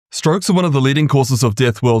Strokes are one of the leading causes of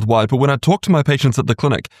death worldwide, but when I talk to my patients at the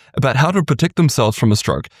clinic about how to protect themselves from a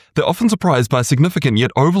stroke, they're often surprised by a significant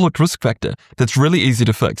yet overlooked risk factor that's really easy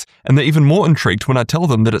to fix, and they're even more intrigued when I tell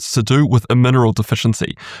them that it's to do with a mineral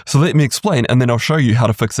deficiency. So let me explain, and then I'll show you how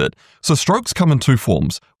to fix it. So strokes come in two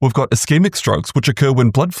forms. We've got ischemic strokes, which occur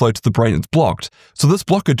when blood flow to the brain is blocked. So this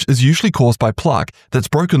blockage is usually caused by plaque that's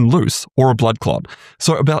broken loose or a blood clot.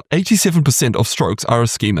 So about 87% of strokes are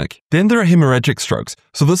ischemic. Then there are hemorrhagic strokes.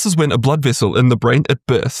 So this is when a blood vessel in the brain, it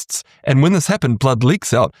bursts. And when this happens, blood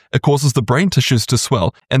leaks out, it causes the brain tissues to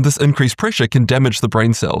swell, and this increased pressure can damage the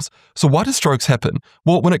brain cells. So why do strokes happen?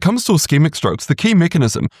 Well, when it comes to ischemic strokes, the key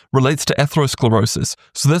mechanism relates to atherosclerosis.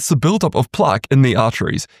 So that's the buildup of plaque in the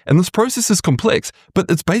arteries. And this process is complex,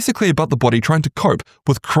 but it's basically about the body trying to cope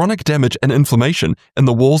with chronic damage and inflammation in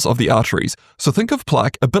the walls of the arteries. So think of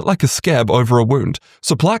plaque a bit like a scab over a wound.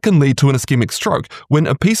 So plaque can lead to an ischemic stroke when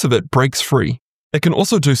a piece of it breaks free. It can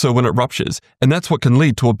also do so when it ruptures, and that's what can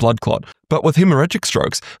lead to a blood clot. But with hemorrhagic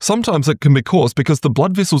strokes, sometimes it can be caused because the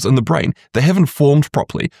blood vessels in the brain, they haven't formed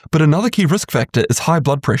properly. But another key risk factor is high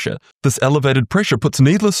blood pressure. This elevated pressure puts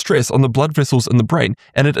needless stress on the blood vessels in the brain,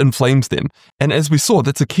 and it inflames them. And as we saw,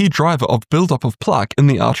 that's a key driver of buildup of plaque in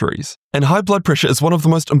the arteries. And high blood pressure is one of the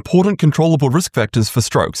most important controllable risk factors for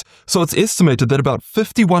strokes. So it's estimated that about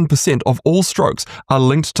 51% of all strokes are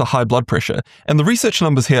linked to high blood pressure. And the research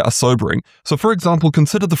numbers here are sobering. So for example,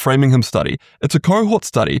 consider the Framingham study. It's a cohort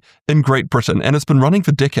study in Great Britain, and it's been running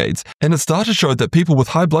for decades. And its data showed that people with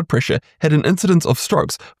high blood pressure had an incidence of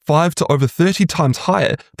strokes 5 to over 30 times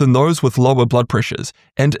higher than those with lower blood pressures.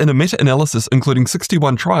 And in a meta-analysis including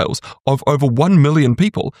 61 trials of over 1 million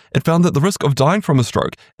people, it found that the risk of dying from a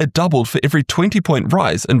stroke, it doubled for every 20-point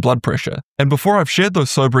rise in blood pressure. And before I've shared those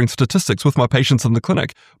sobering statistics with my patients in the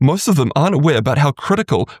clinic, most of them aren't aware about how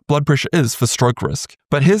critical blood pressure is for stroke risk.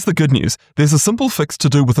 But here's the good news. There's a simple fix to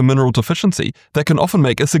do with a mineral deficiency that can often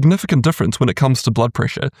make a significant difference when it comes to blood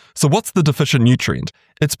pressure. So what's the deficient nutrient?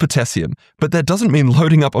 It's potassium, but that doesn't mean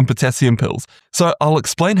loading up on potassium pills. So I'll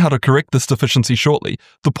explain how to correct this deficiency shortly.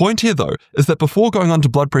 The point here though is that before going on to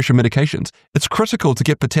blood pressure medications, it's critical to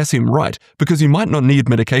get potassium right because you might not need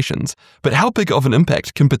medications. But how big of an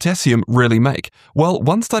impact can potassium really make? Well,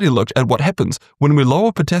 one study looked at what happens when we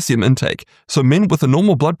lower potassium intake. So men with a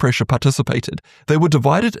normal blood pressure participated. They were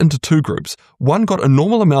divided into two groups. One got a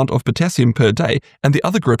normal amount of potassium per day, and the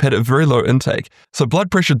other group had a very low intake. So blood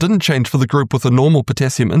pressure didn't change for the group with a normal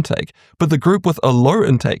potassium intake, but the group with a low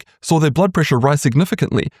intake saw their blood pressure rise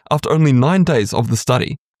significantly after only 9 days of the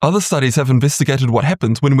study. Other studies have investigated what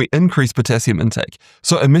happens when we increase potassium intake.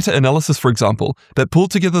 So a meta-analysis, for example, that pulled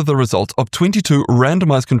together the results of 22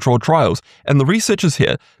 randomized controlled trials, and the researchers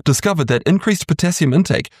here discovered that increased potassium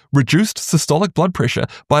intake reduced systolic blood pressure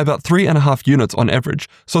by about 3.5 units on average.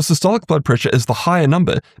 So systolic blood pressure is the higher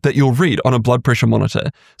number that you'll read on a blood pressure monitor.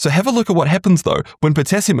 So have a look at what happens though when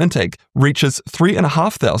potassium intake reaches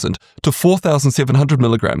 3,500 to 4,700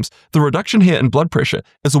 milligrams. The reduction here in blood pressure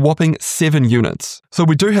is a whopping 7 units. So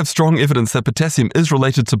we do have strong evidence that potassium is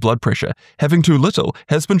related to blood pressure. Having too little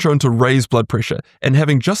has been shown to raise blood pressure, and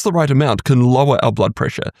having just the right amount can lower our blood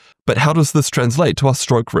pressure. But how does this translate to our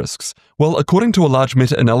stroke risks? Well, according to a large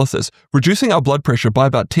meta-analysis, reducing our blood pressure by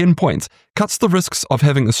about 10 points cuts the risks of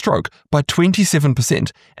having a stroke by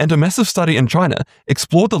 27%, and a massive study in China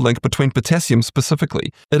explored the link between potassium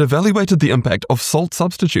specifically. It evaluated the impact of salt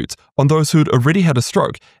substitutes on those who'd already had a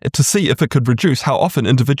stroke to see if it could reduce how often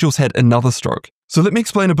individuals had another stroke. So let me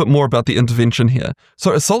explain a bit more about the intervention here.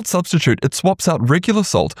 So a salt substitute, it swaps out regular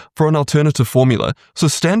salt for an alternative formula. So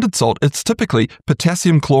standard salt, it's typically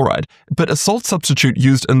potassium chloride, but a salt substitute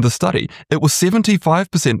used in the study, it was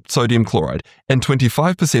 75% sodium chloride and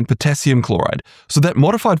 25% potassium chloride. So that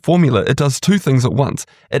modified formula, it does two things at once.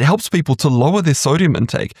 It helps people to lower their sodium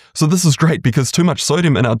intake. So this is great because too much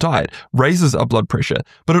sodium in our diet raises our blood pressure,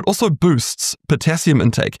 but it also boosts potassium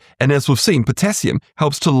intake. And as we've seen, potassium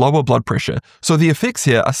helps to lower blood pressure. So the effects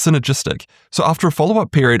here are synergistic. So after a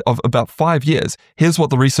follow-up period of about 5 years, here's what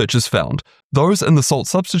the researchers found. Those in the salt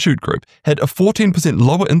substitute group had a 14%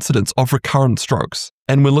 lower incidence of recurrent strokes.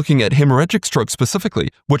 And we're looking at hemorrhagic stroke specifically,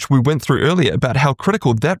 which we went through earlier about how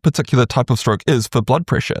critical that particular type of stroke is for blood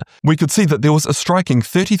pressure. We could see that there was a striking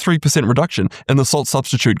 33% reduction in the salt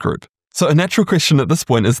substitute group. So a natural question at this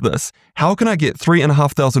point is this: how can I get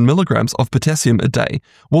 3,500 milligrams of potassium a day?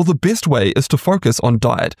 Well, the best way is to focus on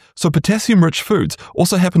diet. So potassium-rich foods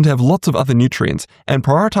also happen to have lots of other nutrients, and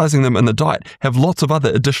prioritizing them in the diet have lots of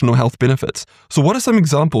other additional health benefits. So what are some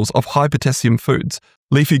examples of high potassium foods?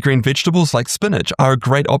 Leafy green vegetables like spinach are a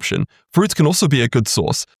great option. Fruits can also be a good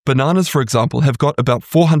source. Bananas, for example, have got about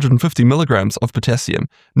 450 milligrams of potassium.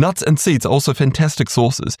 Nuts and seeds are also fantastic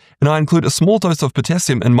sources, and I include a small dose of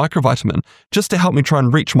potassium and microvitamin just to help me try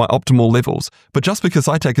and reach my optimal levels. But just because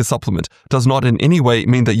I take a supplement does not in any way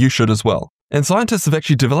mean that you should as well. And scientists have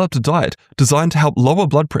actually developed a diet designed to help lower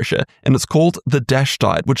blood pressure, and it's called the DASH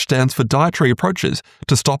diet, which stands for Dietary Approaches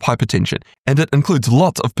to Stop Hypertension, and it includes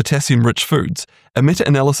lots of potassium-rich foods. A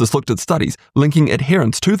meta-analysis looked at studies linking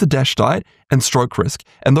adherence to the DASH diet and stroke risk,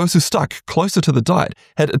 and those who stuck closer to the diet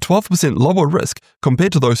had a 12% lower risk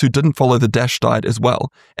compared to those who didn't follow the DASH diet as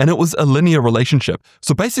well. And it was a linear relationship,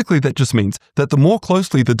 so basically that just means that the more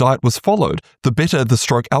closely the diet was followed, the better the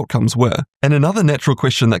stroke outcomes were. And another natural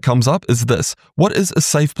question that comes up is this: what is a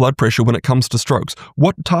safe blood pressure when it comes to strokes?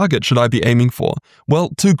 What target should I be aiming for? Well,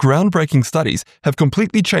 two groundbreaking studies have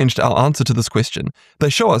completely changed our answer to this question. They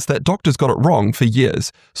show us that doctors got it wrong for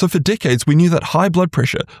years. So for decades, we knew that high blood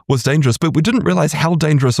pressure was dangerous, but we didn't realize how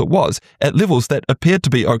dangerous it was at levels that appeared to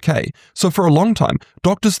be okay. So for a long time,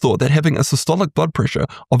 doctors thought that having a systolic blood pressure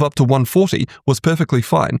of up to 140 was perfectly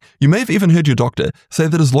fine. You may have even heard your doctor say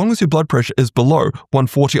that as long as your blood pressure is below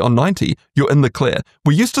 140 on 90, you're in the clear.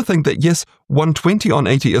 We used to think that yes, 120 on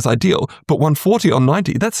 80 is ideal, but 140 on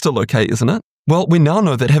 90, that's still okay, isn't it? Well, we now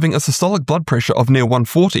know that having a systolic blood pressure of near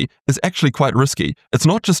 140 is actually quite risky. It's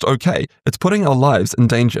not just okay, it's putting our lives in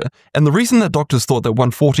danger. And the reason that doctors thought that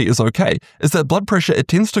 140 is okay is that blood pressure, it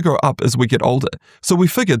tends to go up as we get older. So we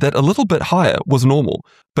figured that a little bit higher was normal.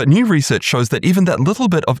 But new research shows that even that little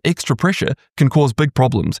bit of extra pressure can cause big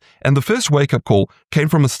problems. And the first wake-up call came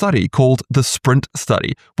from a study called the SPRINT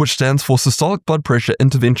study, which stands for Systolic Blood Pressure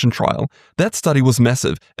Intervention Trial. That study was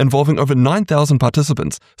massive, involving over 9,000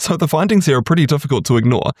 participants, so the findings here are pretty difficult to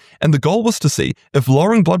ignore. And the goal was to see if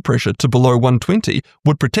lowering blood pressure to below 120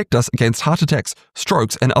 would protect us against heart attacks,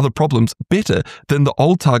 strokes, and other problems better than the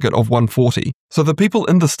old target of 140. So the people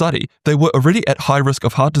in the study, they were already at high risk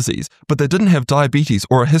of heart disease, but they didn't have diabetes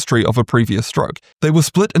or a history of a previous stroke. They were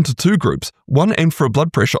split into two groups. One aimed for a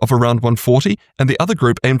blood pressure of around 140, and the other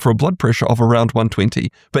group aimed for a blood pressure of around 120.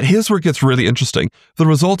 But here's where it gets really interesting. The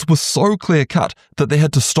results were so clear-cut that they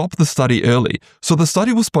had to stop the study early. So the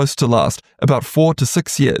study was supposed to last about 4 to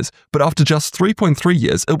 6 years, but after just 3.3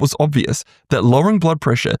 years, it was obvious that lowering blood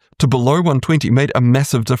pressure to below 120 made a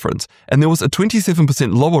massive difference, and there was a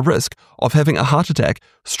 27% lower risk of having a heart attack,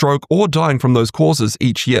 stroke, or dying from those causes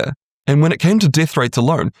each year. And when it came to death rates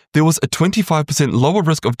alone, there was a 25% lower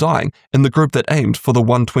risk of dying in the group that aimed for the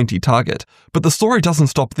 120 target. But the story doesn't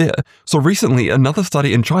stop there. So recently, another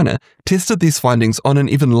study in China tested these findings on an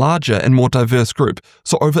even larger and more diverse group.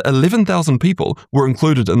 So over 11,000 people were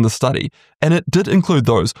included in the study. And it did include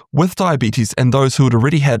those with diabetes and those who had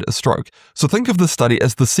already had a stroke. So think of this study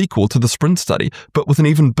as the sequel to the SPRINT study, but with an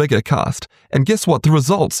even bigger cast. And guess what? The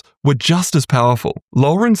results were just as powerful.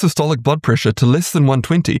 Lowering systolic blood pressure to less than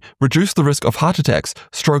 120 reduced the risk of heart attacks,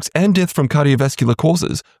 strokes, and death from cardiovascular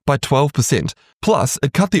causes by 12%. Plus,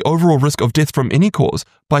 it cut the overall risk of death from any cause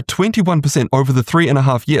by 21% over the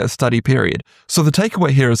 3.5-year study period. So the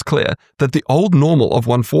takeaway here is clear, that the old normal of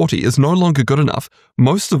 140 is no longer good enough.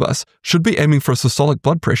 Most of us should be aiming for a systolic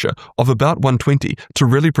blood pressure of about 120 to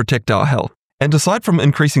really protect our health. And aside from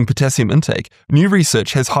increasing potassium intake, new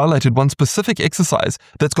research has highlighted one specific exercise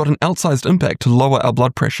that's got an outsized impact to lower our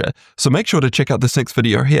blood pressure. So make sure to check out this next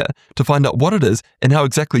video here to find out what it is and how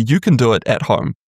exactly you can do it at home.